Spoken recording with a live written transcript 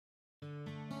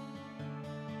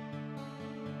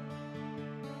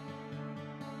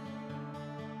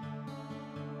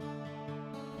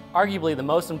Arguably, the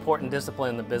most important discipline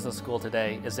in the business school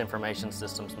today is information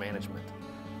systems management.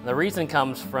 The reason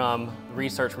comes from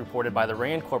research reported by the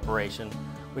RAND Corporation,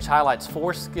 which highlights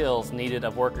 4 skills needed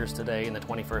of workers today in the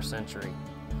 21st century.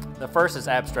 The first is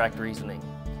abstract reasoning,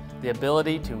 the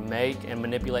ability to make and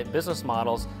manipulate business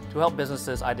models to help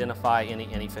businesses identify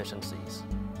any inefficiencies.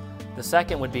 The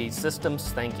second would be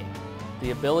systems thinking,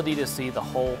 the ability to see the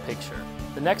whole picture.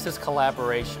 The next is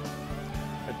collaboration,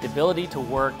 the ability to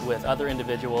work with other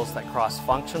individuals that cross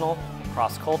functional,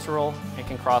 cross-cultural, and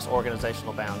can cross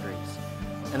organizational boundaries.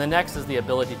 And the next is the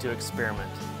ability to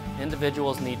experiment.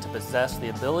 Individuals need to possess the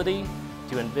ability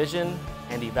to envision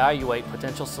and evaluate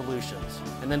potential solutions,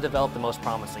 and then develop the most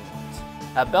promising ones.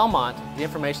 At Belmont, the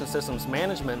Information Systems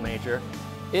Management major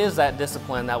is that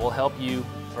discipline that will help you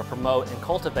or promote and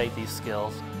cultivate these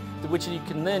skills, which you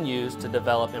can then use to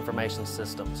develop information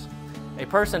systems. A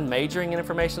person majoring in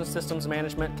information systems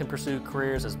management can pursue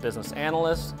careers as business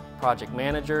analysts, project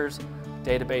managers,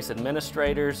 database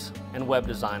administrators, and web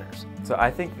designers. So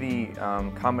I think the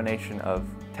combination of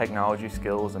technology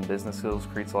skills and business skills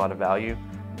creates a lot of value.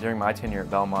 During my tenure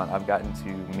at Belmont, I've gotten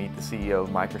to meet the CEO of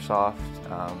Microsoft,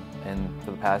 and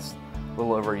for the past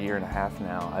little over a year and a half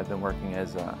now, I've been working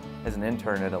as an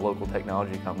intern at a local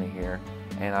technology company here,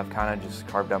 and I've kind of just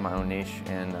carved out my own niche,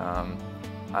 and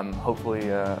I'm hopefully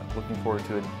looking forward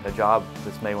to a job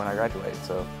this May when I graduate.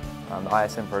 So the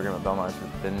ISM program at Belmont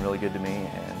has been really good to me,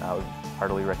 and I would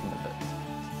heartily recommend it.